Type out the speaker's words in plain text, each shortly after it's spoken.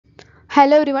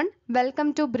Hello everyone, welcome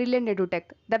to Brilliant EduTech,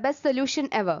 the best solution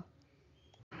ever.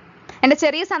 എൻ്റെ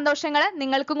ചെറിയ സന്തോഷങ്ങൾ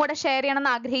നിങ്ങൾക്കും കൂടെ ഷെയർ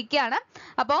ചെയ്യണമെന്ന് ആഗ്രഹിക്കുകയാണ്.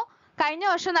 അപ്പോൾ കഴിഞ്ഞ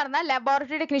വർഷം നടന്ന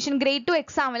ലബോറട്ടറി ടെക്നീഷ്യൻ ഗ്രേഡ് 2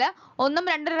 എക്സാമിൽ ഒന്നും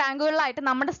രണ്ടും റാങ്കുകളിലായിട്ട്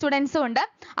നമ്മുടെ സ്റ്റുഡൻസും ഉണ്ട്.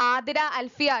 ആതിര,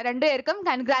 അൽഫിയ രണ്ടുപേർക്കും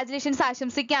കൺഗ്രാറ്റുലേഷൻസ്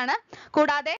ആശംസിക്കുകയാണ്.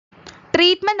 കൂടാതെ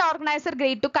ട്രീറ്റ്മെന്റ് ഓർഗനൈസർ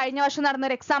ഗ്രേഡ് 2 കഴിഞ്ഞ വർഷം നടന്ന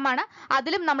ഒരു എക്സാം ആണ്.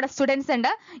 അതിലും നമ്മുടെ സ്റ്റുഡൻസ്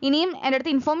ഉണ്ട്. ഇനിയും എൻ്റെ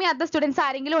അടുത്ത് ഇൻഫോം ചെയ്യാത്ത സ്റ്റുഡൻസ്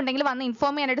ആരെങ്കിലും ഉണ്ടെങ്കിൽ വന്ന്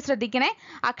ഇൻഫോം ചെയ്യാനായിട്ട് ശ്രദ്ധിക്കണേ.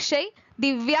 അക്ഷയ്,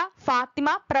 ദിവ്യ, ഫാത്തിമ,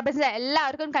 പ്രപഞ്ച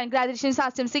എല്ലാവർക്കും കൺഗ്രാറ്റുലേഷൻസ്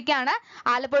ആശംസിക്കുകയാണ്.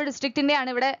 ആലപ്പുഴ ഡിസ്ട്രിക്റ്റിൻ്റെയാണ്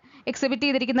ഇവിടെ എക്സിബിറ്റ്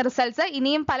ചെയ്തിരിക്കുന്ന റിസൾട്ട്സ്.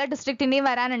 ഇനിയും പല ഡിസ്ട്രിക്റ്റിൻ്റെയും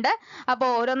വരാനുണ്ട്. അപ്പോൾ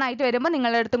ഓരോന്നായിട്ട് വരുമ്പോൾ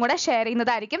നിങ്ങളുടെ അടുത്തും കൂടെ ഷെയർ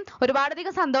ചെയ്യുന്നതായിരിക്കും.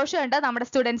 ഒരുപാടധികം സന്തോഷമുണ്ട് നമ്മുടെ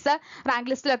സ്റ്റുഡൻസ്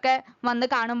റാങ്ക് ലിസ്റ്റിലൊക്കെ വന്ന്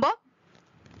കാണുമ്പോൾ.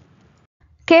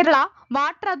 കേരള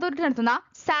വാട്ടർ അതോറിറ്റി നടത്തുന്ന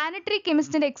സാനിറ്ററി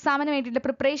കെമിസ്റ്റിന്റെ എക്സാമിന് വേണ്ടിയിട്ട്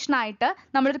പ്രിപ്പറേഷൻ ആയിട്ട്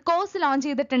നമ്മളൊരു കോഴ്സ് ലോഞ്ച്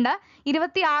ചെയ്തിട്ടുണ്ട്.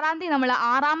 26-ാം തീയതി നമ്മൾ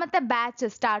 6ാമത്തെ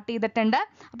ബാച്ച് സ്റ്റാർട്ട് ചെയ്തിട്ടുണ്ട്.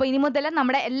 അപ്പോൾ ഇനി മുതൽ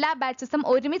നമ്മുടെ എല്ലാ ബാച്ചസും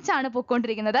ഒരുമിച്ചാണ്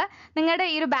പോയിക്കൊണ്ടിരിക്കുന്നത്. നിങ്ങളുടെ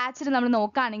ഈ ഒരു ബാച്ചിൽ നമ്മൾ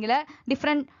നോക്കുകയാണെങ്കിൽ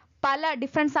പല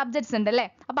ഡിഫറെൻറ്റ് സബ്ജക്ട്സ് ഉണ്ട് അല്ലേ.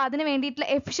 അപ്പോൾ അതിന് വേണ്ടിയിട്ടുള്ള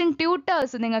എഫിഷ്യൻറ്റ്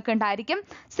ട്യൂട്ടേഴ്സ് നിങ്ങൾക്ക് ഉണ്ടായിരിക്കും.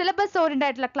 സിലബസ് ഓറിയൻറ്റഡ്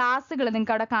ആയിട്ടുള്ള ക്ലാസ്സുകൾ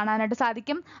നിങ്ങൾക്ക് അവിടെ കാണാനായിട്ട്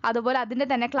സാധിക്കും. അതുപോലെ അതിൻ്റെ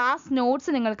തന്നെ ക്ലാസ്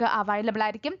നോട്ട്സ് നിങ്ങൾക്ക് അവൈലബിൾ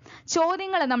ആയിരിക്കും.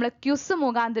 ചോദ്യങ്ങൾ നമ്മൾ ക്യൂസ്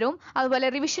മുഖാന്തരവും അതുപോലെ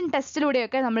റിവിഷൻ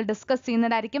ടെസ്റ്റിലൂടെയൊക്കെ നമ്മൾ ഡിസ്കസ്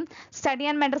ചെയ്യുന്നതായിരിക്കും. സ്റ്റഡി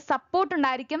ആൻഡ് മെൻ്റൽ സപ്പോർട്ട്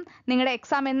ഉണ്ടായിരിക്കും. നിങ്ങളുടെ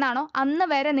എക്സാം എന്നാണോ അന്ന്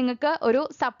വരെ നിങ്ങൾക്ക് ഒരു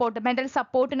സപ്പോർട്ട്, മെൻ്റൽ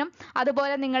സപ്പോർട്ടിനും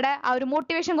അതുപോലെ നിങ്ങളുടെ ആ ഒരു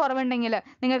മോട്ടിവേഷൻ കുറവുണ്ടെങ്കിൽ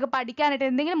നിങ്ങൾക്ക് പഠിക്കാനായിട്ട്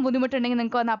എന്തെങ്കിലും ബുദ്ധിമുട്ടുണ്ടെങ്കിൽ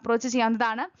നിങ്ങൾക്ക് വന്ന് അപ്രോച്ച്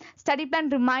ചെയ്യാവുന്നതാണ്. സ്റ്റഡി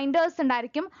പ്ലാൻ റിമൈൻഡേഴ്സ്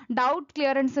ഉണ്ടായിരിക്കും. ഡൗട്ട്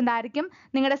ക്ലിയറൻസ് ഉണ്ടായിരിക്കും.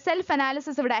 നിങ്ങളുടെ സെൽഫ്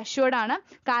അനാലിസിസ് ഇവിടെ അഷ്യൂർഡ് ആണ്.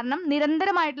 കാരണം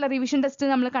നിരന്തരമായിട്ടുള്ള റിവിഷൻ ടെസ്റ്റ്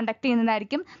നമ്മൾ കണ്ടക്ട്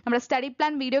ചെയ്യുന്നതായിരിക്കും. നമ്മുടെ സ്റ്റഡി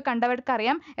പ്ലാൻ വീഡിയോ കണ്ടവർക്ക്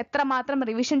അറിയാം എത്രമാത്രം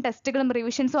റിവിഷൻ ടെസ്റ്റുകളും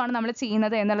റിവിഷൻസും ആണ് നമ്മൾ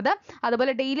ചെയ്യുന്നത് എന്നുള്ളത്.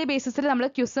 അതുപോലെ ഡെയിലി ബേസിസിൽ നമ്മൾ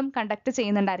ക്യൂസും കണ്ടക്ട്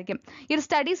ചെയ്യുന്നുണ്ടായിരിക്കും. ഈ ഒരു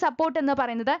സ്റ്റഡി സപ്പോർട്ട് എന്ന്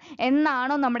പറയുന്നത്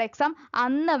എന്നാണോ നമ്മുടെ എക്സാം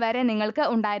അന്ന് വരെ നിങ്ങൾക്ക്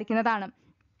ഉണ്ടായിരിക്കുന്നതാണ്.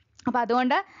 അപ്പോൾ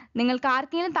അതുകൊണ്ട് നിങ്ങൾക്ക്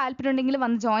ആർക്കെങ്കിലും താല്പര്യം ഉണ്ടെങ്കിൽ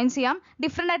വന്ന് ജോയിൻ ചെയ്യാം.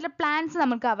 ഡിഫറെൻ്റ് ആയിട്ടുള്ള പ്ലാൻസ്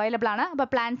നമുക്ക് അവൈലബിൾ ആണ്. അപ്പോൾ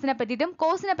പ്ലാൻസിനെ പറ്റിയിട്ടും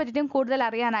കോഴ്സിനെ പറ്റിയിട്ടും കൂടുതൽ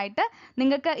അറിയാനായിട്ട്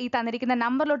നിങ്ങൾക്ക് ഈ തന്നിരിക്കുന്ന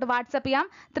നമ്പറിലോട്ട് വാട്സപ്പ് ചെയ്യാം.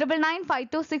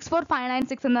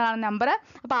 9952645996 എന്നതാണ് നമ്പർ.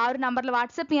 അപ്പോൾ ആ ഒരു നമ്പറിൽ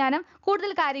വാട്സപ്പ് ചെയ്യാനും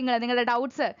കൂടുതൽ കാര്യങ്ങൾ നിങ്ങളുടെ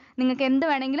ഡൗട്ട്സ് നിങ്ങൾക്ക് എന്ത്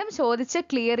വേണമെങ്കിലും ചോദിച്ച്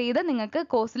ക്ലിയർ ചെയ്ത് നിങ്ങൾക്ക്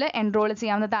കോഴ്സിൽ എൻറോൾ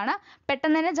ചെയ്യാവുന്നതാണ്.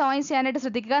 പെട്ടെന്ന് തന്നെ ജോയിൻ ചെയ്യാനായിട്ട്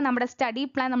ശ്രദ്ധിക്കുക. നമ്മുടെ സ്റ്റഡി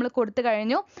പ്ലാൻ നമ്മൾ കൊടുത്തു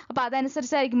കഴിഞ്ഞു. അപ്പോൾ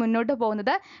അതനുസരിച്ചായിരിക്കും മുന്നോട്ട്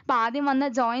പോകുന്നത്. അപ്പോൾ ആദ്യം വന്ന്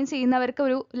ജോയിൻ ചെയ്യുന്നവർക്ക്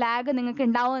ഒരു ലാഗ് നിങ്ങൾക്ക്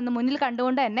ഉണ്ടാവും എന്ന് മുന്നിൽ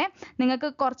കണ്ടുകൊണ്ട് തന്നെ നിങ്ങൾക്ക്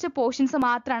കുറച്ച് പോർഷൻസ്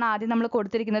മാത്രമാണ് ആദ്യം നമ്മൾ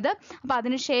കൊടുത്തിരിക്കുന്നത്. അപ്പോൾ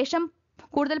അതിനുശേഷം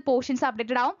കൂടുതൽ പോർഷൻസ്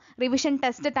അപ്ഡേറ്റഡ് ആവും. റിവിഷൻ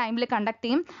ടെസ്റ്റ് ടൈമിൽ കണ്ടക്ട്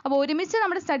ചെയ്യും. അപ്പോൾ ഒരുമിച്ച്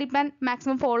നമ്മുടെ സ്റ്റഡി പ്ലാൻ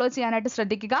മാക്സിമം ഫോളോ ചെയ്യാനായിട്ട്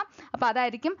ശ്രദ്ധിക്കുക. അപ്പോൾ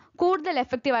അതായിരിക്കും കൂടുതൽ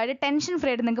എഫക്റ്റീവായിട്ട് ടെൻഷൻ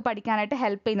ഫ്രീ ആയിട്ട് നിങ്ങൾക്ക് പഠിക്കാനായിട്ട്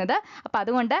ഹെൽപ്പ് ചെയ്യുന്നത്. അപ്പോൾ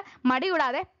അതുകൊണ്ട് മടി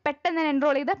കൂടാതെ പെട്ടെന്ന് തന്നെ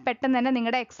എൻറോൾ ചെയ്ത് പെട്ടെന്ന് തന്നെ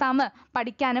നിങ്ങളുടെ എക്സാം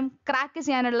പഠിക്കാനും ക്രാക്ക്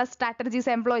ചെയ്യാനുള്ള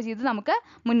സ്ട്രാറ്റജീസ് എംപ്ലോയ് ചെയ്ത് നമുക്ക്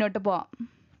മുന്നോട്ട് പോകാം.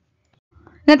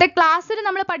 ഇന്നത്തെ ക്ലാസ്സിൽ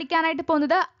നമ്മൾ പഠിക്കാനായിട്ട്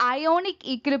പോകുന്നത് അയോണിക്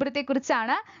ഈക്വിലിബ്രിയത്തെ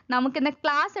കുറിച്ചാണ്. നമുക്കിന്ന്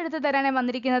ക്ലാസ് എടുത്ത് തരാനായി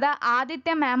വന്നിരിക്കുന്നത്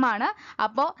ആദിത്യ മാം ആണ്.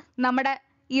 അപ്പോൾ നമ്മുടെ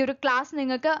ഈ ഒരു ക്ലാസ്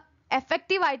നിങ്ങൾക്ക്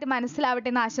എഫക്റ്റീവായിട്ട് മനസ്സിലാവട്ടെ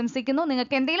എന്ന് ആശംസിക്കുന്നു.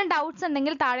 നിങ്ങൾക്ക് എന്തെങ്കിലും ഡൗട്ട്സ്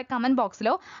ഉണ്ടെങ്കിൽ താഴെ കമൻറ്റ്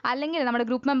ബോക്സിലോ അല്ലെങ്കിൽ നമ്മുടെ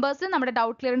ഗ്രൂപ്പ് മെമ്പേഴ്സിൽ നമ്മുടെ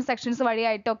ഡൗട്ട് ക്ലിയറൻസ് സെക്ഷൻസ്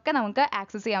വഴിയായിട്ടൊക്കെ നമുക്ക്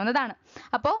ആക്സസ് ചെയ്യാവുന്നതാണ്.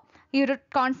 അപ്പോൾ ഈ ഒരു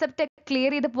കോൺസെപ്റ്റ്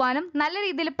ക്ലിയർ ചെയ്ത് പോകാനും നല്ല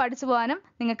രീതിയിൽ പഠിച്ചു പോകാനും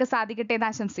നിങ്ങൾക്ക് സാധിക്കട്ടെ എന്ന്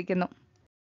ആശംസിക്കുന്നു.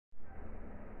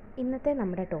 ഇന്നത്തെ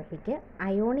നമ്മുടെ ടോപ്പിക്ക്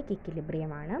അയോണിക്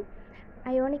ഇക്വിലിബ്രിയമാണ്.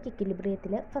 അയോണിക്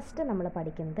ഇക്വിലിബ്രിയത്തിൽ ഫസ്റ്റ് നമ്മൾ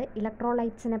പഠിക്കുന്നത്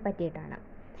ഇലക്ട്രോലൈറ്റ്സിനെ പറ്റിയിട്ടാണ്.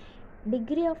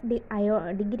 ഡിഗ്രി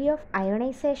ഓഫ്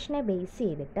അയോണൈസേഷനെ ബേസ്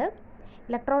ചെയ്തിട്ട്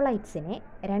ഇലക്ട്രോലൈറ്റ്സിനെ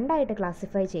രണ്ടായിട്ട്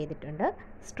ക്ലാസിഫൈ ചെയ്തിട്ടുണ്ട്.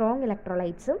 Strong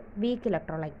ഇലക്ട്രോലൈറ്റ്സും week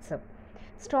ഇലക്ട്രോലൈറ്റ്സും.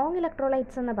 സ്ട്രോങ്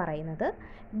ഇലക്ട്രോലൈറ്റ്സ് എന്ന് പറയുന്നത്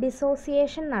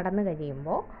ഡിസോസിയേഷൻ നടന്നു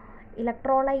കഴിയുമ്പോൾ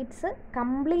ഇലക്ട്രോലൈറ്റ്സ്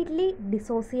കംപ്ലീറ്റ്ലി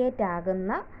ഡിസോസിയേറ്റ്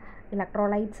ആകുന്ന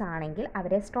ഇലക്ട്രോലൈറ്റ്സ് ആണെങ്കിൽ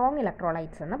അവരെ സ്ട്രോങ്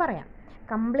ഇലക്ട്രോലൈറ്റ്സ് എന്ന് പറയാം.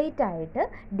 കംപ്ലീറ്റ് ആയിട്ട്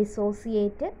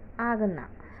ഡിസോസിയേറ്റ് ആകുന്ന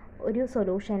ഒരു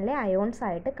സൊല്യൂഷനിലെ അയോൺസ്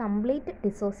ആയിട്ട് കംപ്ലീറ്റ്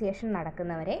ഡിസോസിയേഷൻ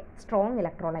നടക്കുന്നവരെ സ്ട്രോങ്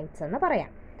ഇലക്ട്രോലൈറ്റ്സ് എന്ന്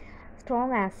പറയാം.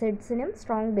 സ്ട്രോങ് ആസിഡ്സിനും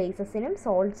സ്ട്രോങ് ബേസസിനും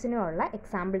സോൾട്ട്സിനും ഉള്ള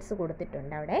എക്സാമ്പിൾസ്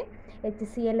കൊടുത്തിട്ടുണ്ട് അവിടെ.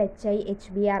 HCl, HI,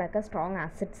 HBr ഒക്കെ സ്ട്രോങ്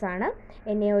ആസിഡ്സ് ആണ്.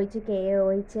 NaOH,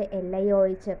 KaOH,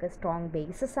 LiOH ഒക്കെ സ്ട്രോങ്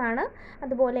ബേസസ് ആണ്.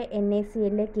 അതുപോലെ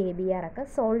NaCl, KBr ഒക്കെ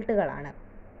സോൾട്ടുകളാണ്.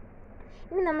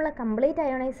 ഇനി നമ്മൾ കംപ്ലീറ്റ്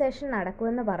അയോണൈസേഷൻ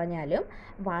നടക്കുമെന്ന് പറഞ്ഞാലും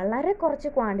വളരെ കുറച്ച്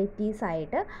ക്വാണ്ടിറ്റീസ്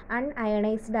ആയിട്ട്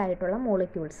അൺഅയണൈസ്ഡ് ആയിട്ടുള്ള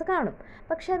മോളിക്യൂൾസ് കാണും.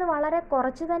 പക്ഷേ അത് വളരെ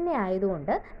കുറച്ച് തന്നെ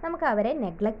ആയതുകൊണ്ട് നമുക്ക് അവരെ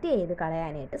നെഗ്ലക്റ്റ് ചെയ്ത്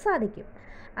കളയാനായിട്ട് സാധിക്കും.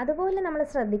 അതുപോലെ നമ്മൾ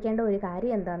ശ്രദ്ധിക്കേണ്ട ഒരു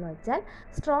കാര്യം എന്താണെന്ന് വെച്ചാൽ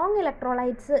സ്ട്രോങ്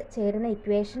ഇലക്ട്രോലൈറ്റ്സ് ചേരുന്ന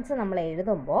ഇക്വേഷൻസ് നമ്മൾ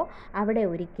എഴുതുമ്പോൾ അവിടെ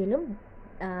ഒരിക്കലും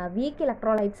വീക്ക്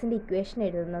ഇലക്ട്രോലൈറ്റ്സിൻ്റെ ഇക്വേഷൻ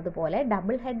എഴുതുന്നത് പോലെ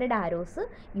ഡബിൾ ഹെഡഡ് ആരോസ്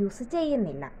യൂസ്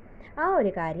ചെയ്യുന്നില്ല. ആ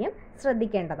ഒരു കാര്യം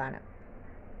ശ്രദ്ധിക്കേണ്ടതാണ്.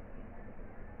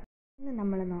 ഇന്ന്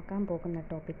നമ്മൾ നോക്കാൻ പോകുന്ന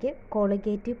ടോപ്പിക്ക്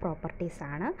കോളിഗേറ്റീവ് പ്രോപ്പർട്ടീസ്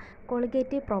ആണ്.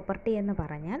 കോളിഗേറ്റീവ് പ്രോപ്പർട്ടി എന്ന്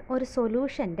പറഞ്ഞാൽ ഒരു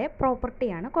സൊല്യൂഷൻ്റെ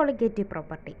പ്രോപ്പർട്ടിയാണ് കോളിഗേറ്റീവ്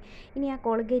പ്രോപ്പർട്ടി. ഇനി ആ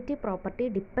കോളിഗേറ്റീവ് പ്രോപ്പർട്ടി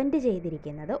ഡിപ്പെൻഡ്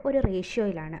ചെയ്തിരിക്കുന്നത് ഒരു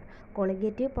റേഷ്യോയിലാണ്.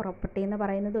 കോളിഗേറ്റീവ് പ്രോപ്പർട്ടി എന്ന്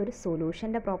പറയുന്നത് ഒരു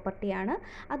സൊല്യൂഷൻ്റെ പ്രോപ്പർട്ടിയാണ്.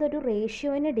 അതൊരു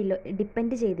റേഷ്യോയിന്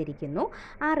ഡിപ്പെൻഡ് ചെയ്തിരിക്കുന്നു.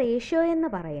 ആ റേഷ്യോ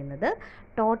എന്ന് പറയുന്നത്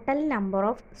total number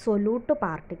of solute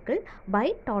particle by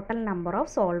total number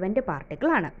of solvent particle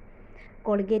ആണ്.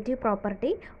 കോളിഗേറ്റീവ് പ്രോപ്പർട്ടി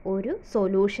ഒരു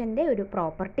സൊല്യൂഷൻ്റെ ഒരു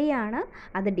പ്രോപ്പർട്ടിയാണ്.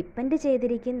 അത് ഡിപ്പെൻഡ്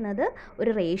ചെയ്തിരിക്കുന്നത്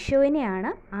ഒരു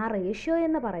റേഷ്യോയിനെയാണ്. ആ റേഷ്യോ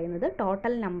എന്ന് പറയുന്നത്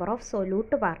total number of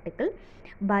solute particle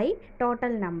by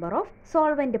total number of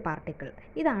solvent particle.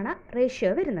 ഇതാണ്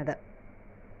റേഷ്യോ വരുന്നത്.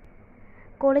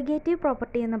 കോളിഗേറ്റീവ്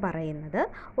പ്രോപ്പർട്ടി എന്ന് പറയുന്നത്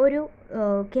ഒരു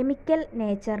കെമിക്കൽ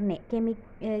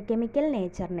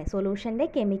നേച്ചറിനെ സൊല്യൂഷൻ്റെ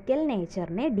കെമിക്കൽ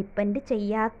നേച്ചറിനെ ഡിപ്പെൻഡ്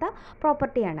ചെയ്യാത്ത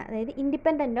പ്രോപ്പർട്ടിയാണ്. അതായത്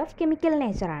ഇൻഡിപെൻഡൻ്റ് ഓഫ് കെമിക്കൽ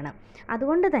നേച്ചറാണ്.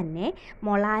 അതുകൊണ്ട് തന്നെ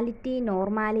മൊളാലിറ്റി,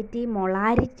 നോർമാലിറ്റി,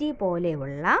 മൊളാരിറ്റി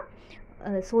പോലെയുള്ള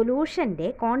സൊല്യൂഷൻ്റെ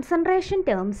കോൺസെൻട്രേഷൻ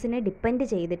ടേംസിനെ ഡിപ്പെൻഡ്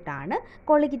ചെയ്തിട്ടാണ്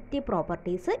കോളിഗേറ്റീവ്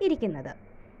പ്രോപ്പർട്ടീസ് ഇരിക്കുന്നത്.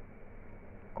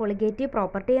 കോളിഗേറ്റീവ്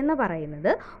പ്രോപ്പർട്ടി എന്ന്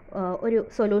പറയുന്നത് ഒരു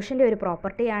സൊല്യൂഷൻ്റെ ഒരു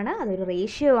പ്രോപ്പർട്ടിയാണ്. അതൊരു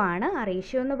റേഷ്യോ ആണ്. ആ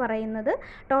റേഷ്യോ എന്ന് പറയുന്നത്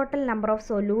total number of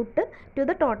solute to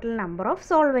the total number of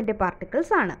solvent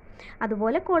particles ആണ്.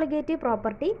 അതുപോലെ കോളിഗേറ്റീവ്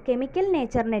പ്രോപ്പർട്ടി കെമിക്കൽ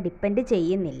നേച്ചറിനെ ഡിപ്പെൻഡ്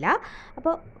ചെയ്യുന്നില്ല.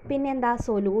 അപ്പോൾ പിന്നെന്താ,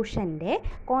 സൊല്യൂഷൻ്റെ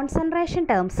കോൺസെൻട്രേഷൻ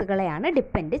ടേംസുകളെയാണ്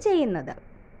ഡിപ്പെൻഡ് ചെയ്യുന്നത്.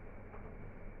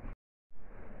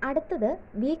 അടുത്തത്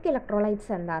വീക്ക്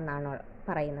ഇലക്ട്രോലൈറ്റ്സ് എന്താണെന്നാണ്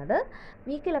പറയുന്നത്.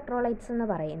 വീക്ക് ഇലക്ട്രോലൈറ്റ്സ് എന്ന്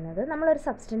പറയുന്നത് നമ്മളൊരു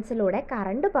സബ്സ്റ്റൻസിലൂടെ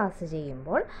കറണ്ട് പാസ്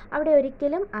ചെയ്യുമ്പോൾ അവിടെ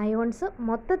ഒരിക്കലും അയോൺസ്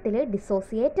മൊത്തത്തിൽ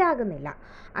ഡിസോസിയേറ്റ് ആകുന്നില്ല.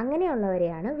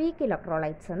 അങ്ങനെയുള്ളവരെയാണ് വീക്ക്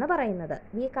ഇലക്ട്രോലൈറ്റ്സ് എന്ന് പറയുന്നത്.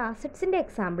 വീക്ക് ആസിഡ്സിൻ്റെ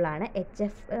എക്സാമ്പിളാണ്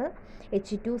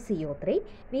H2CO3.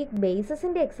 വീക്ക്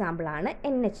ബേസസിൻ്റെ എക്സാമ്പിളാണ്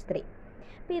NH3.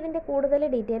 അപ്പോൾ ഇതിൻ്റെ കൂടുതൽ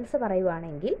ഡീറ്റെയിൽസ്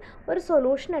പറയുവാണെങ്കിൽ ഒരു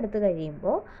സൊല്യൂഷൻ എടുത്തു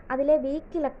കഴിയുമ്പോൾ അതിലെ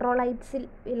വീക്ക്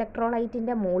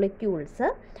ഇലക്ട്രോലൈറ്റിൻ്റെ മോളിക്യൂൾസ്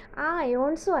ആ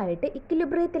അയോൺസുമായിട്ട്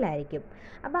ഇക്വിലിബ്രിയത്തിലായിരിക്കും.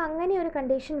 അപ്പോൾ അങ്ങനെ ഒരു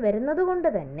കണ്ടീഷൻ വരുന്നത് കൊണ്ട്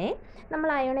തന്നെ നമ്മൾ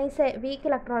വീക്ക്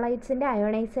ഇലക്ട്രോലൈറ്റ്സിൻ്റെ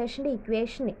അയോണൈസേഷൻ്റെ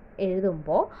ഇക്വേഷൻ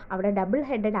എഴുതുമ്പോൾ അവിടെ ഡബിൾ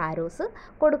ഹെഡഡ് ആരോസ്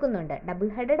കൊടുക്കുന്നുണ്ട്. ഡബിൾ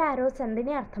ഹെഡഡ് ആരോസ്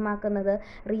എന്തിനെ അർത്ഥമാക്കുന്നത്?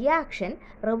 റിയാക്ഷൻ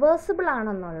റിവേഴ്സിബിൾ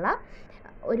ആണെന്നുള്ള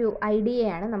ഒരു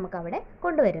ഐഡിയയാണ് നമുക്കവിടെ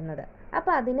കൊണ്ടുവരുന്നത്.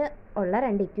 അപ്പോൾ അതിന് ഉള്ള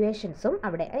രണ്ട് ഇക്വേഷൻസും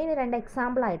അതിന് രണ്ട്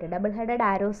എക്സാമ്പിളായിട്ട് ഡബിൾ ഹെഡഡ്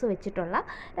ആരോസ് വെച്ചിട്ടുള്ള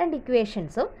രണ്ട്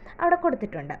ഇക്വേഷൻസും അവിടെ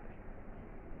കൊടുത്തിട്ടുണ്ട്.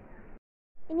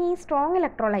 ഇനി ഈ സ്ട്രോങ്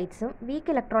ഇലക്ട്രോലൈറ്റ്സും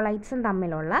വീക്ക് ഇലക്ട്രോലൈറ്റ്സും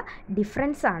തമ്മിലുള്ള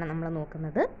ഡിഫറൻസ് ആണ് നമ്മൾ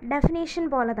നോക്കുന്നത്. ഡെഫിനേഷൻ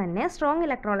പോലെ തന്നെ സ്ട്രോങ്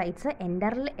ഇലക്ട്രോലൈറ്റ്സ്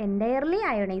എൻറ്റയർലി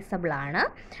അയോണൈസബിൾ ആണ്.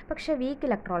 പക്ഷേ വീക്ക്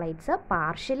ഇലക്ട്രോലൈറ്റ്സ്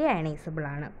പാർഷ്യലി അയോണൈസബിൾ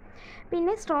ആണ്.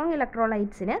 പിന്നെ സ്ട്രോങ്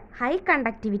ഇലക്ട്രോലൈറ്റ്സിന് ഹൈ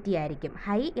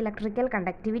ഇലക്ട്രിക്കൽ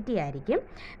കണ്ടക്ടിവിറ്റി ആയിരിക്കും.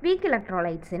 വീക്ക്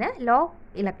ഇലക്ട്രോലൈറ്റ്സിന് ലോ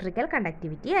ഇലക്ട്രിക്കൽ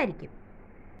കണ്ടക്ടിവിറ്റി ആയിരിക്കും.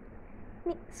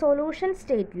 സൊല്യൂഷൻ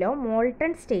സ്റ്റേറ്റിലോ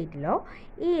മോൾട്ടൺ സ്റ്റേറ്റിലോ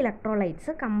ഈ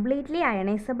ഇലക്ട്രോലൈറ്റ്സ് കംപ്ലീറ്റ്ലി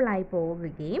അയണൈസബിൾ ആയി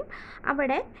പോവുകയും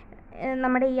അവിടെ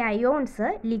നമ്മുടെ ഈ അയോൺസ്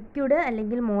ലിക്വിഡ്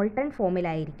അല്ലെങ്കിൽ മോൾട്ടൺ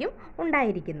ഫോമിലായിരിക്കും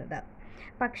ഉണ്ടായിരിക്കുന്നത്.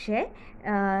 പക്ഷേ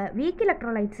വീക്ക്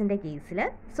ഇലക്ട്രോലൈറ്റ്സിൻ്റെ കേസിൽ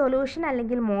സൊല്യൂഷൻ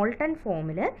അല്ലെങ്കിൽ മോൾട്ടൺ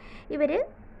ഫോമിൽ ഇവർ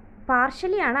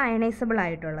പാർഷ്യലിയാണ് അയണൈസബിൾ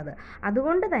ആയിട്ടുള്ളത്.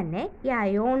 അതുകൊണ്ട് തന്നെ ഈ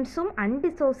അയോൺസും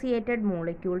അൺഡിസോസിയേറ്റഡ്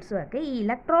മോളിക്യൂൾസും ഒക്കെ ഈ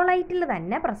ഇലക്ട്രോലൈറ്റിൽ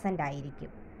തന്നെ പ്രസൻ്റ്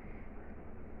ആയിരിക്കും.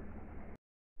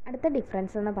 അടുത്ത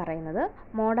ഡിഫറൻസ് എന്ന് പറയുന്നത്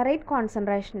മോഡറേറ്റ്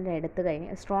കോൺസെൻട്രേഷനിൽ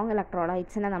സ്ട്രോങ്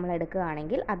ഇലക്ട്രോലൈറ്റ്സിനെ നമ്മൾ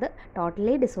എടുക്കുകയാണെങ്കിൽ അത്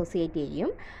ടോട്ടലി ഡിസോസിയേറ്റ് ചെയ്യും.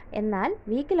 എന്നാൽ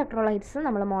വീക്ക് ഇലക്ട്രോലൈറ്റ്സ്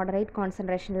നമ്മൾ മോഡറേറ്റ്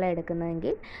കോൺസെൻട്രേഷനിൽ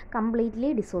എടുക്കുന്നതെങ്കിൽ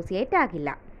കംപ്ലീറ്റ്ലി ഡിസോസിയേറ്റ്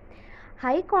ആകില്ല.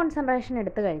 ഹൈ കോൺസെൻട്രേഷൻ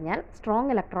എടുത്തു കഴിഞ്ഞാൽ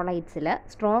സ്ട്രോങ് ഇലക്ട്രോലൈറ്റ്സിൽ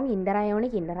സ്ട്രോങ്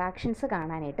ഇൻ്റർഅയോണിക് ഇൻ്ററാക്ഷൻസ്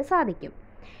കാണാനായിട്ട് സാധിക്കും.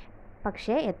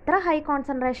 പക്ഷേ എത്ര ഹൈ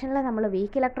കോൺസെൻട്രേഷനിൽ നമ്മൾ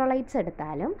വീക്ക് ഇലക്ട്രോലൈറ്റ്സ്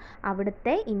എടുത്താലും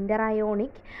അവിടുത്തെ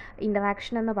ഇൻ്റർഅയോണിക്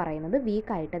ഇൻ്ററാക്ഷൻ എന്ന് പറയുന്നത്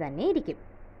വീക്കായിട്ട് തന്നെ ഇരിക്കും.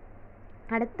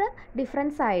 അടുത്ത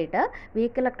ഡിഫറൻസ് ആയിട്ട്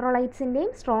വീക്ക്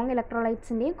ഇലക്ട്രോലൈറ്റ്സിൻ്റെയും സ്ട്രോങ്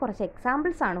ഇലക്ട്രോലൈറ്റ്സിൻ്റെയും കുറച്ച്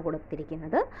എക്സാമ്പിൾസ് ആണ്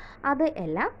കൊടുത്തിരിക്കുന്നത്. അത്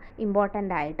എല്ലാം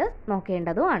ഇമ്പോർട്ടൻ്റ് ആയിട്ട്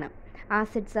നോക്കേണ്ടതുമാണ്.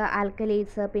 ആസിഡ്സ്,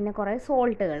 ആൽക്കലീസ്, പിന്നെ കുറേ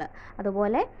സോൾട്ടുകൾ.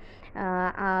 അതുപോലെ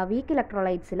വീക്ക്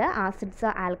ഇലക്ട്രോലൈറ്റ്സിൽ ആസിഡ്സ്,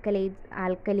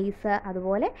 ആൽക്കലീസ്,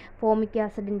 അതുപോലെ ഫോമിക്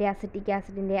ആസിഡിൻ്റെ, അസിറ്റിക്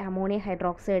ആസിഡിൻ്റെ, അമോണിയം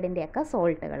ഹൈഡ്രോക്സൈഡിൻ്റെ ഒക്കെ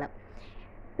സോൾട്ടുകൾ.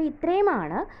 അപ്പോൾ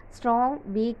ഇത്രയുമാണ് സ്ട്രോങ്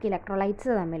വീക്ക് ഇലക്ട്രോലൈറ്റ്സ്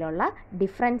തമ്മിലുള്ള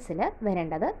ഡിഫറൻസിൽ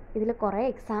വരേണ്ടത്. ഇതിൽ കുറേ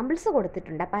എക്സാമ്പിൾസ്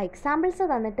കൊടുത്തിട്ടുണ്ട്. അപ്പോൾ ആ എക്സാമ്പിൾസ്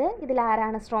തന്നിട്ട്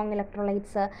ഇതിലാരാണ് സ്ട്രോങ്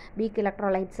ഇലക്ട്രോലൈറ്റ്സ്, വീക്ക്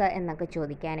ഇലക്ട്രോലൈറ്റ്സ് എന്നൊക്കെ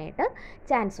ചോദിക്കാനായിട്ട്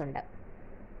ചാൻസ് ഉണ്ട്.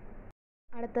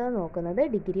 അടുത്തത് നോക്കുന്നത്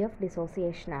ഡിഗ്രി ഓഫ്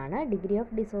ഡിസോസിയേഷൻ ആണ്. ഡിഗ്രി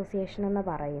ഓഫ് ഡിസോസിയേഷൻ എന്ന്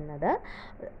പറയുന്നത്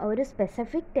ഒരു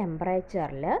സ്പെസിഫിക്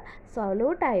ടെമ്പറേച്ചറിൽ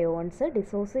സൊല്യൂട്ട് അയോൺസ്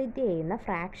ഡിസോസിയേറ്റ് ചെയ്യുന്ന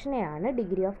ഫ്രാക്ഷനെയാണ്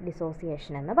ഡിഗ്രി ഓഫ്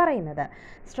ഡിസോസിയേഷൻ എന്ന് പറയുന്നത്.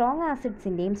 Strong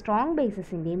ആസിഡ്സിൻ്റെയും strong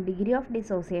ബേസിസിൻ്റെയും degree of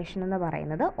dissociation എന്ന്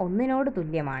പറയുന്നത് 1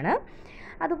 തുല്യമാണ്.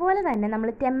 അതുപോലെ തന്നെ നമ്മൾ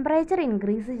ടെമ്പറേച്ചർ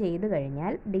ഇൻക്രീസ് ചെയ്ത്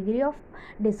കഴിഞ്ഞാൽ ഡിഗ്രി ഓഫ്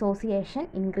ഡിസോസിയേഷൻ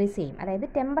ഇൻക്രീസ് ചെയ്യും. അതായത്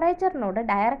ടെമ്പറേച്ചറിനോട്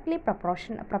ഡയറക്റ്റ്ലി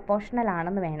പ്രൊപ്പോർഷണൽ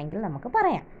ആണെന്ന് വേണമെങ്കിൽ നമുക്ക്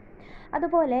പറയാം.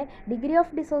 അതുപോലെ ഡിഗ്രി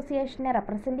ഓഫ് ഡിസോസിയേഷനെ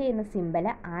റെപ്രസെൻ്റ് ചെയ്യുന്ന സിമ്പൽ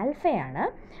ആൽഫയാണ്.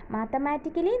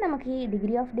 മാത്തമാറ്റിക്കലി നമുക്ക് ഈ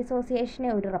ഡിഗ്രി ഓഫ് ഡിസോസിയേഷനെ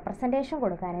ഒരു റെപ്രസെൻറ്റേഷൻ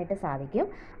കൊടുക്കാനായിട്ട് സാധിക്കും.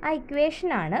 ആ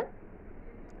ഇക്വേഷനാണ്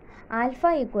ആൽഫ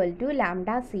ഈക്വൽ ടു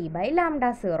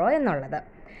λc/λ0 എന്നുള്ളത്.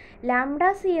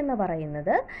 λc എന്ന്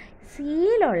പറയുന്നത്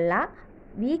സിയിലുള്ള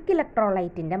വീക്ക്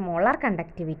ഇലക്ട്രോലൈറ്റിൻ്റെ മോളാർ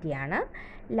കണ്ടക്ടിവിറ്റിയാണ്.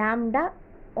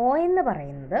 O എന്ന്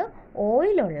പറയുന്നത്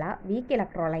ഓയിലുള്ള വീക്ക്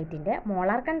ഇലക്ട്രോലൈറ്റിൻ്റെ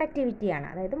മോളാർ കണ്ടക്ടിവിറ്റിയാണ്.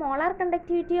 അതായത് molar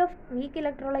conductivity of week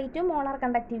ഇലക്ട്രോലൈറ്റും molar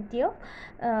conductivity of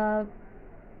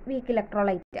week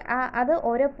electrolyte അത്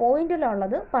ഓരോ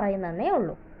പോയിന്റിലുള്ളത് പറയുന്നതേ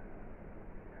ഉള്ളൂ.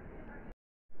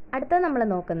 അടുത്തത് നമ്മൾ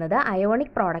നോക്കുന്നത്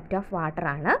അയോണിക് പ്രോഡക്റ്റ് ഓഫ് വാട്ടർ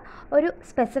ആണ്. ഒരു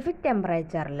സ്പെസിഫിക്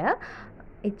ടെമ്പറേച്ചറിൽ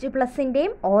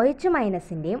H+ൻ്റെയും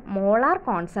OH- molar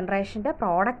കോൺസെൻട്രേഷൻ്റെ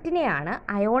പ്രോഡക്റ്റിനെയാണ്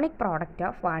ionic product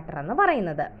of water എന്ന്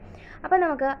പറയുന്നത്. അപ്പോൾ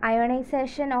നമുക്ക്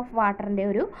അയോണൈസേഷൻ ഓഫ് വാട്ടറിൻ്റെ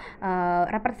ഒരു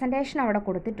റെപ്രസെൻറ്റേഷൻ അവിടെ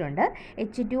കൊടുത്തിട്ടുണ്ട്.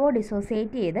 H2O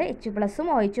ഡിസോസിയേറ്റ് ചെയ്ത് H+ഉം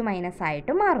OH-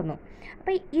 ആയിട്ട് മാറുന്നു.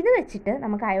 അപ്പോൾ ഇത് വെച്ചിട്ട്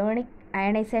നമുക്ക്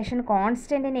അയോണൈസേഷൻ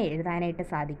കോൺസ്റ്റൻറ്റിനെ എഴുതാനായിട്ട്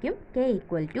സാധിക്കും. K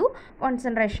equal to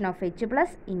concentration of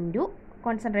H+ into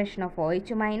concentration of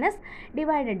OH-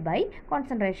 divided by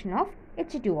concentration of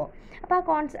H2O. അപ്പോൾ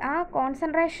ആ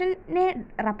കോൺസെൻട്രേഷനെ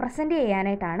റെപ്രസെൻ്റ്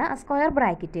ചെയ്യാനായിട്ടാണ് ആ സ്ക്വയർ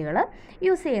ബ്രാക്കറ്റുകൾ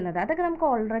യൂസ് ചെയ്യുന്നത്. അതൊക്കെ നമുക്ക്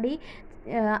ഓൾറെഡി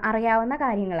അറിയാവുന്ന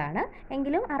കാര്യങ്ങളാണ്.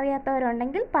 എങ്കിലും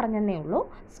അറിയാത്തവരുണ്ടെങ്കിൽ പറഞ്ഞതേ ഉള്ളൂ.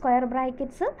 സ്ക്വയർ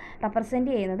ബ്രാക്കറ്റ്സ് റെപ്രസെൻ്റ്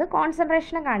ചെയ്യുന്നത്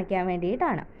കോൺസെൻട്രേഷനെ കാണിക്കാൻ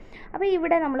വേണ്ടിയിട്ടാണ്. അപ്പോൾ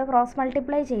ഇവിടെ നമ്മൾ ക്രോസ്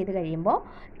മൾട്ടിപ്ലൈ ചെയ്ത് കഴിയുമ്പോൾ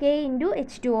K ഇൻറ്റു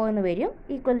H2O എന്ന് വരും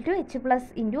equal to H+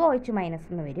 into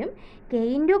OH- എന്ന് വരും. K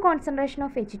into concentration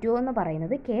of H2O എന്ന്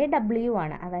പറയുന്നത് KW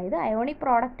ആണ്. അതായത് അയോണിക്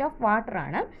പ്രോഡക്റ്റ് ഓഫ് വാട്ടർ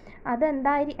ആണ്. അത്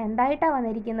എന്തായിട്ടാണ്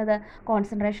വന്നിരിക്കുന്നത്?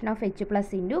 Concentration of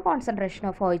H+ into concentration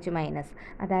of OH-.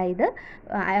 അതായത്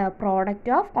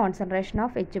product of concentration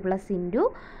of H+ into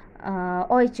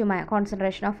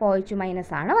concentration of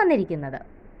OH- ആണ് വന്നിരിക്കുന്നത്.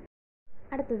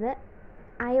 അടുത്തത്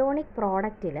അയോണിക്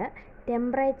പ്രോഡക്റ്റിൽ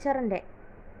ടെമ്പറേച്ചറിൻ്റെ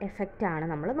എഫക്റ്റാണ്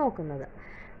നമ്മൾ നോക്കുന്നത്.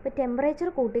 അപ്പോൾ ടെമ്പറേച്ചർ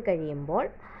കൂട്ടിക്കഴിയുമ്പോൾ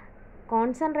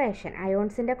കോൺസെൻട്രേഷൻ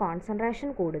അയോൺസിൻ്റെ കോൺസെൻട്രേഷൻ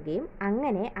കൂടുകയും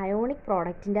അങ്ങനെ അയോണിക്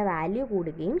പ്രോഡക്റ്റിൻ്റെ വാല്യൂ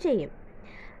കൂടുകയും ചെയ്യും.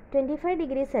 25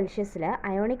 ഡിഗ്രി സെൽഷ്യസിൽ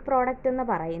അയോണിക് പ്രോഡക്റ്റ് എന്ന്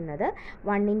പറയുന്നത്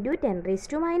 1 ×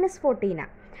 10⁻⁻14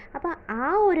 അപ്പോൾ ആ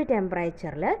ഒരു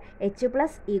ടെമ്പറേച്ചറിൽ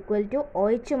H+ ഈക്വൽ ടു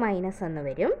OH- എന്ന്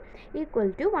വരും ഈക്വൽ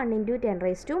ടു 1 ×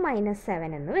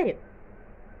 10⁻⁻7 എന്ന് വരും.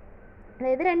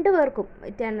 അതായത് രണ്ടുപേർക്കും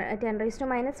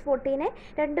 10⁻⁻14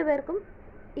 രണ്ടുപേർക്കും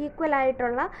ഈക്വൽ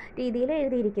ആയിട്ടുള്ള രീതിയിൽ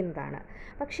എഴുതിയിരിക്കുന്നതാണ്.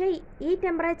 പക്ഷേ ഈ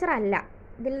ടെമ്പറേച്ചർ അല്ല,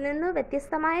 ഇതിൽ നിന്ന്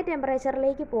വ്യത്യസ്തമായ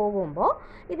ടെമ്പറേച്ചറിലേക്ക് പോകുമ്പോൾ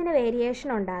ഇതിന് വേരിയേഷൻ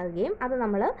ഉണ്ടാകുകയും അത്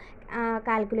നമ്മൾ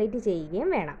കാൽക്കുലേറ്റ് ചെയ്യുകയും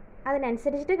വേണം.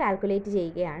 അതിനനുസരിച്ചിട്ട് കാൽക്കുലേറ്റ്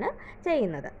ചെയ്യുകയാണ്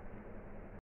ചെയ്യുന്നത്.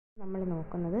 നമ്മൾ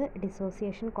നോക്കുന്നത്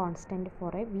dissociation constant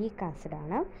four A week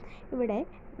ആസിഡാണ്. ഇവിടെ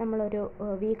നമ്മളൊരു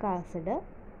വീക്ക് ആസിഡ്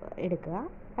എടുക്കുക.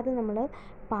 അത് നമ്മൾ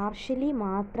പാർഷ്യലി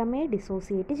മാത്രമേ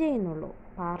ഡിസോസിയേറ്റ് ചെയ്യുന്നുള്ളൂ.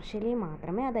 പാർഷ്യലി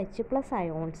മാത്രമേ അത് H+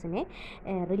 അയോൺസിനെ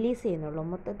റിലീസ് ചെയ്യുന്നുള്ളൂ.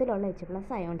 മൊത്തത്തിലുള്ള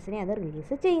H+ അയോൺസിനെ അത്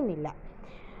റിലീസ് ചെയ്യുന്നില്ല.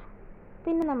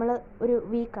 പിന്നെ നമ്മൾ ഒരു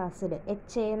വീക്ക് ആസിഡ്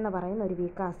HA എന്ന് പറയുന്ന ഒരു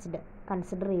വീക്ക് ആസിഡ്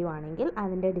കൺസിഡർ ചെയ്യുവാണെങ്കിൽ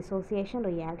അതിൻ്റെ dissociation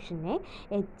റിയാക്ഷനെ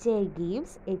HA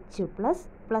gives H+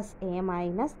 +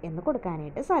 A- എന്ന്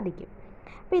കൊടുക്കാനായിട്ട് സാധിക്കും.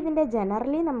 അപ്പോൾ ഇതിൻ്റെ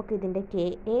ജനറലി നമുക്ക് ഇതിൻ്റെ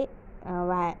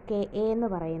Ka എന്ന്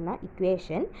പറയുന്ന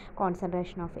equation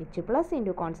concentration of H+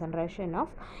 into concentration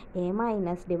of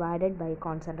A- divided by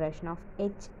concentration of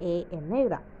HA എന്ന്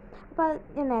എഴുതാം. അപ്പോൾ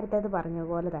ഞാൻ നേരത്തെ അത്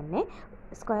പറഞ്ഞതുപോലെ തന്നെ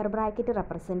സ്ക്വയർ ബ്രാക്കറ്റ്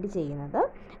റെപ്രസെൻറ്റ് ചെയ്യുന്നത്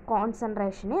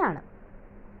കോൺസെൻട്രേഷനെയാണ്.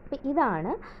 അപ്പോൾ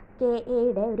ഇതാണ്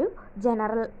Kaയുടെ ഒരു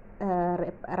ജനറൽ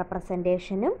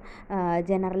റെപ്രസെൻറ്റേഷനും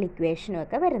ജനറൽ ഇക്വേഷനും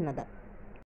ഒക്കെ വരുന്നത്.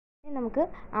 നമുക്ക്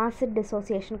ആസിഡ്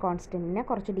ഡിസോസിയേഷൻ കോൺസ്റ്റൻറ്റിനെ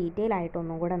കുറച്ച് ഡീറ്റെയിൽ ആയിട്ട്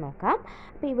ഒന്നും കൂടെ നോക്കാം.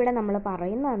 അപ്പോൾ ഇവിടെ നമ്മൾ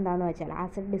പറയുന്നത് എന്താണെന്ന് വെച്ചാൽ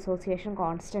ആസിഡ് ഡിസോസിയേഷൻ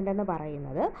കോൺസ്റ്റൻ്റ് എന്ന്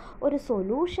പറയുന്നത് ഒരു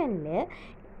സൊല്യൂഷനിൽ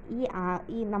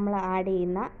ഈ നമ്മൾ ആഡ്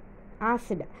ചെയ്യുന്ന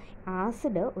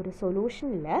ആസിഡ് ഒരു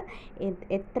സൊല്യൂഷനിൽ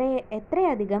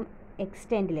എത്രയധികം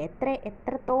എക്സ്റ്റെൻറ്റിൽ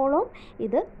എത്രത്തോളം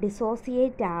ഇത്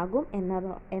ഡിസോസിയേറ്റ് ആകും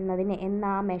എന്ന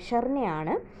ആ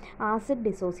മെഷറിനെയാണ് ആസിഡ്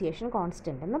ഡിസോസിയേഷൻ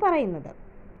കോൺസ്റ്റൻ്റ് എന്ന് പറയുന്നത്.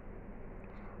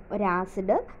 ഒരു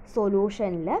ആസിഡ്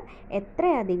സൊല്യൂഷനിൽ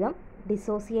എത്രയധികം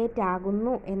ഡിസോസിയേറ്റ്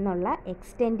ആകുന്നു എന്നുള്ള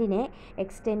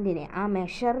എക്സ്റ്റെൻറ്റിനെ ആ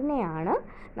മെഷറിനെയാണ്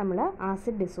നമ്മൾ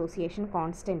ആസിഡ് ഡിസോസിയേഷൻ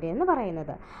കോൺസ്റ്റൻറ്റ് എന്ന്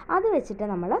പറയുന്നത്. അത് വെച്ചിട്ട്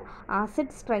നമ്മൾ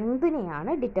ആസിഡ്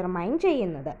സ്ട്രെങ്തിനെയാണ് ഡിറ്റർമൈൻ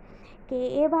ചെയ്യുന്നത്. Ka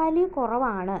വാല്യൂ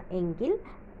കുറവാണ് എങ്കിൽ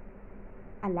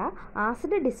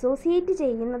ആസിഡ് ഡിസോസിയേറ്റ്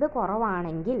ചെയ്യുന്നത്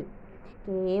കുറവാണെങ്കിൽ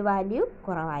Ka വാല്യൂ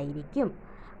കുറവായിരിക്കും.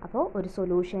 അപ്പോൾ ഒരു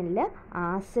സൊല്യൂഷനിൽ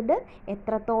ആസിഡ്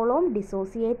എത്രത്തോളം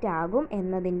ഡിസോസിയേറ്റ് ആകും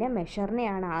എന്നതിൻ്റെ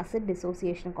മെഷറിനെയാണ് ആസിഡ്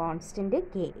ഡിസോസിയേഷൻ കോൺസ്റ്റൻറ്റ്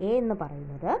Ka എന്ന്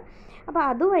പറയുന്നത്. അപ്പോൾ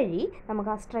അതുവഴി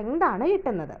നമുക്ക് ആ സ്ട്രെങ്താണ്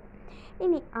കിട്ടുന്നത്.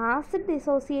 ഇനി ആസിഡ്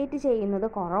ഡിസോസിയേറ്റ് ചെയ്യുന്നത്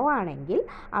കുറവാണെങ്കിൽ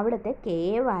അവിടുത്തെ Ka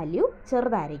വാല്യൂ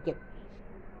ചെറുതായിരിക്കും.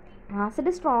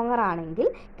 ആസിഡ് സ്ട്രോങ്ങർ ആണെങ്കിൽ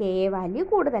Ka വാല്യൂ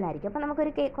കൂടുതലായിരിക്കും. അപ്പോൾ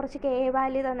നമുക്കൊരു കുറച്ച് Ka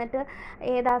വാല്യൂ തന്നിട്ട്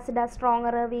ഏത് ആസിഡാണ്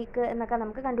സ്ട്രോങ്ങർ വീക്ക് എന്നൊക്കെ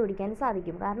നമുക്ക് കണ്ടുപിടിക്കാൻ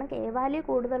സാധിക്കും. കാരണം Ka വാല്യൂ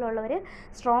കൂടുതലുള്ളവർ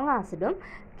സ്ട്രോങ് ആസിഡും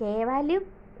Ka വാല്യൂ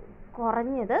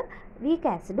കുറഞ്ഞത് വീക്ക്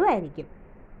ആസിഡും ആയിരിക്കും.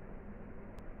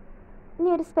 ഇനി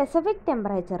ഒരു സ്പെസിഫിക്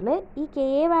ടെമ്പറേച്ചറിൽ ഈ Ka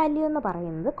വാല്യൂ എന്ന്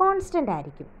പറയുന്നത് കോൺസ്റ്റൻ്റ്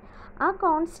ആയിരിക്കും. ആ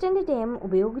കോൺസ്റ്റൻ്റ് ടേം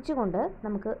ഉപയോഗിച്ചുകൊണ്ട്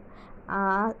നമുക്ക്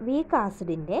വീക്ക്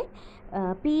ആസിഡിൻ്റെ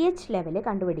pH ലെവൽ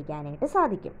കണ്ടുപിടിക്കാനായിട്ട്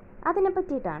സാധിക്കും. അതിനെ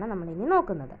പറ്റിയിട്ടാണ് നമ്മളിനി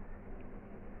നോക്കുന്നത്.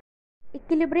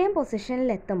 ഇക്വിലിബ്രിയം പൊസിഷനിൽ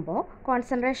എത്തുമ്പോൾ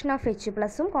concentration of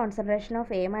H+ഉം concentration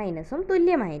of A-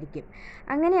 തുല്യമായിരിക്കും.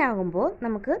 അങ്ങനെയാകുമ്പോൾ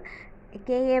നമുക്ക്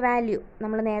Ka വാല്യൂ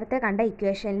നമ്മൾ നേരത്തെ കണ്ട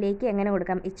ഇക്വേഷനിലേക്ക് എങ്ങനെ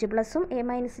കൊടുക്കാം? H+ഉം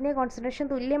A- കോൺസെൻട്രേഷൻ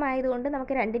തുല്യമായതുകൊണ്ട്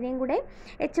നമുക്ക് രണ്ടിനെയും കൂടെ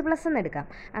H+ എന്ന് എടുക്കാം.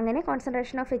 അങ്ങനെ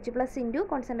concentration of H+ into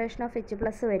concentration of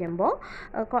H+ വരുമ്പോൾ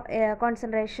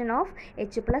കോൺസെൻട്രേഷൻ ഓഫ്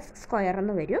H+ സ്ക്വയർ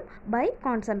എന്ന് വരും ബൈ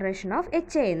കോൺസെൻട്രേഷൻ ഓഫ്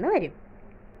Ha എന്ന് വരും.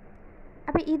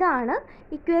 അപ്പോൾ ഇതാണ്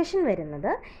ഇക്വേഷൻ വരുന്നത്.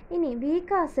 ഇനി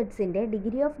വീക്ക് ആസിഡ്സിൻ്റെ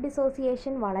ഡിഗ്രി ഓഫ്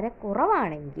ഡിസോസിയേഷൻ വളരെ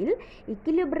കുറവാണെങ്കിൽ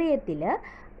ഇക്വിലിബ്രിയത്തിൽ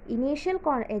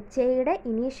HAയുടെ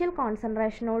ഇനീഷ്യൽ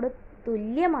കോൺസെൻട്രേഷനോട്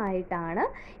തുല്യമായിട്ടാണ്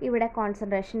ഇവിടെ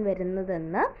കോൺസെൻട്രേഷൻ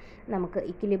വരുന്നതെന്ന് നമുക്ക്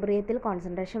ഇക്വിലിബ്രിയത്തിൽ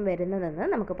കോൺസെൻട്രേഷൻ വരുന്നതെന്ന്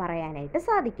നമുക്ക് പറയാനായിട്ട്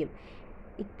സാധിക്കും.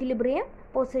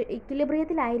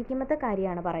 ഇക്വിലിബ്രിയത്തിലായിരിക്കുമ്പോഴത്തെ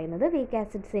കാര്യമാണ് പറയുന്നത് വീക്ക്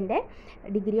ആസിഡ്സിൻ്റെ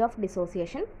ഡിഗ്രി ഓഫ്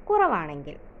ഡിസോസിയേഷൻ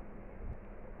കുറവാണെങ്കിൽ.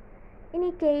 ഇനി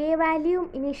Ka വാല്യൂയും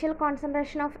ഇനീഷ്യൽ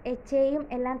കോൺസെൻട്രേഷൻ ഓഫ് HAയും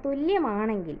എല്ലാം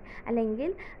തുല്യമാണെങ്കിൽ അല്ലെങ്കിൽ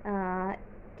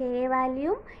Ka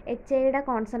വാല്യൂയും HAയുടെ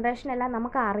കോൺസെൻട്രേഷൻ എല്ലാം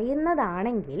നമുക്ക്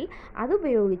അറിയുന്നതാണെങ്കിൽ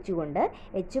അതുപയോഗിച്ചുകൊണ്ട്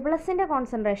H+ൻ്റെ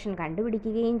കോൺസെൻട്രേഷൻ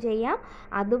കണ്ടുപിടിക്കുകയും ചെയ്യാം.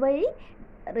 അതുവഴി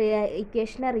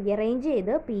ഇക്വേഷനെ റീഅറേഞ്ച്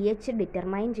ചെയ്ത് pH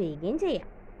ഡിറ്റർമൈൻ ചെയ്യുകയും ചെയ്യാം.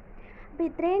 അപ്പോൾ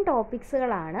ഇത്രയും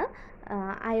ടോപ്പിക്സുകളാണ്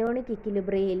അയോണിക്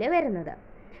ഇക്വിലിബ്രിയയിൽ വരുന്നത്.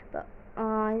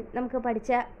 നമുക്ക്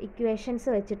പഠിച്ച ഇക്വേഷൻസ്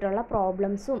വെച്ചിട്ടുള്ള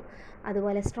പ്രോബ്ലംസും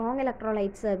അതുപോലെ സ്ട്രോങ്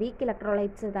ഇലക്ട്രോലൈറ്റ്സ് വീക്ക്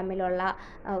ഇലക്ട്രോലൈറ്റ്സ് തമ്മിലുള്ള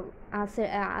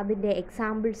അതിൻ്റെ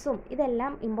എക്സാമ്പിൾസും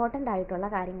ഇതെല്ലാം ഇമ്പോർട്ടൻ്റ് ആയിട്ടുള്ള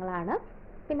കാര്യങ്ങളാണ്.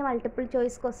 പിന്നെ multiple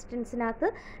choice ക്വസ്റ്റ്യൻസിനകത്ത്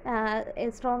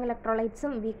strong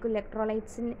ഇലക്ട്രോലൈറ്റ്സും week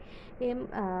ഇലക്ട്രോലൈറ്റ്സിൻ്റെയും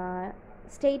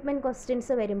statement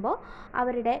questions വരുമ്പോൾ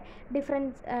അവരുടെ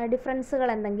ഡിഫറൻസുകൾ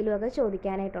എന്തെങ്കിലുമൊക്കെ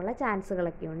ചോദിക്കാനായിട്ടുള്ള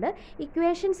ചാൻസുകളൊക്കെ ഉണ്ട്.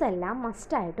 ഇക്വേഷൻസ് എല്ലാം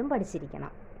മസ്റ്റായിട്ടും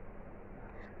പഠിച്ചിരിക്കണം.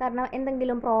 കാരണം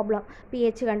എന്തെങ്കിലും പ്രോബ്ലം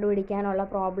pH കണ്ടുപിടിക്കാനുള്ള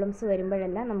പ്രോബ്ലംസ്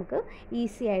വരുമ്പോഴെല്ലാം നമുക്ക്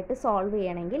ഈസി ആയിട്ട് സോൾവ്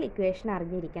ചെയ്യണമെങ്കിൽ ഇക്വേഷൻ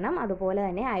അറിഞ്ഞിരിക്കണം. അതുപോലെ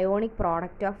തന്നെ അയോണിക്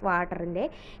പ്രോഡക്റ്റ് ഓഫ് വാട്ടറിൻ്റെ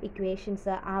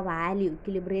ഇക്വേഷൻസ് ആ വാല്യൂ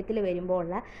ഇക്വിലിബ്രിയത്തിൽ വരുമ്പോൾ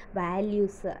ഉള്ള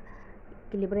വാല്യൂസ്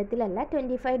ഇക്വിലിബ്രിയത്തിലല്ല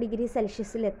 25 ഡിഗ്രി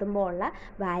സെൽഷ്യസിൽ എത്തുമ്പോൾ ഉള്ള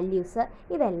വാല്യൂസ്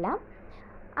ഇതെല്ലാം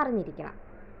അറിഞ്ഞിരിക്കണം.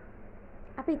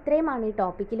 അപ്പോൾ ഇത്രയുമാണ് ഈ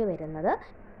ടോപ്പിക്കിൽ വരുന്നത്.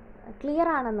 ക്ലിയർ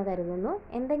ആണെന്ന് കരുതുന്നു.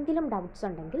 എന്തെങ്കിലും ഡൗട്ട്സ്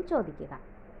ഉണ്ടെങ്കിൽ ചോദിക്കുക.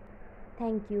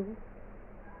 Thank you.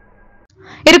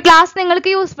 ഒരു ക്ലാസ് നിങ്ങൾക്ക്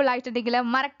യൂസ്ഫുൾ ആയിട്ടുണ്ടെങ്കിൽ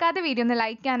മറക്കാതെ വീഡിയോ ഒന്ന്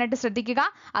ലൈക്ക് ചെയ്യാനായിട്ട് ശ്രദ്ധിക്കുക.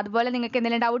 അതുപോലെ നിങ്ങൾക്ക്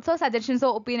എന്തെങ്കിലും ഡൗട്ട്സോ സജഷൻസോ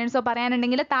ഒപ്പീനിയൻസോ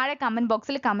പറയാനുണ്ടെങ്കിൽ താഴെ കമൻറ്റ്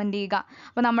ബോക്സിൽ കമൻറ്റ് ചെയ്യുക.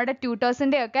 അപ്പോൾ നമ്മുടെ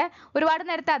ട്യൂട്ടേഴ്സിൻ്റെ ഒക്കെ ഒരുപാട്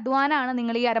നേരത്തെ അധ്വാനമാണ്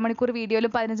നിങ്ങൾ ഈ അരമണിക്കൂർ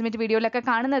വീഡിയോയിലും 15 മിനിറ്റ് വീഡിയോയിലൊക്കെ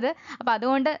കാണുന്നത്. അപ്പോൾ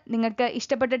അതുകൊണ്ട് നിങ്ങൾക്ക്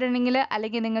ഇഷ്ടപ്പെട്ടിട്ടുണ്ടെങ്കിൽ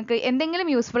അല്ലെങ്കിൽ നിങ്ങൾക്ക് എന്തെങ്കിലും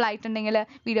യൂസ്ഫുൾ ആയിട്ടുണ്ടെങ്കിൽ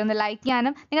വീഡിയോ ഒന്ന് ലൈക്ക്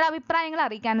ചെയ്യാനും നിങ്ങളുടെ അഭിപ്രായങ്ങൾ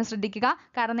അറിയിക്കാനും ശ്രദ്ധിക്കുക.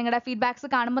 കാരണം നിങ്ങളുടെ ഫീഡ്ബാക്സ്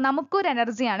കാണുമ്പോൾ നമുക്കൊരു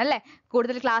എനർജിയാണ് അല്ലേ,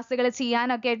 കൂടുതൽ ക്ലാസ്സുകൾ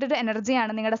ചെയ്യാനൊക്കെ ആയിട്ടൊരു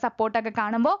എനർജിയാണ് നിങ്ങളുടെ സപ്പോർട്ടൊക്കെ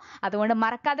കാണുമ്പോൾ. അതുകൊണ്ട്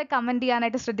മറക്കാതെ കമൻറ്റ്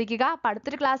ചെയ്യാനായിട്ട് ശ്രദ്ധിക്കുക. അപ്പോൾ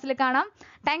അടുത്തൊരു ക്ലാസ്സിൽ കാണാം.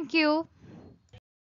 Thank you.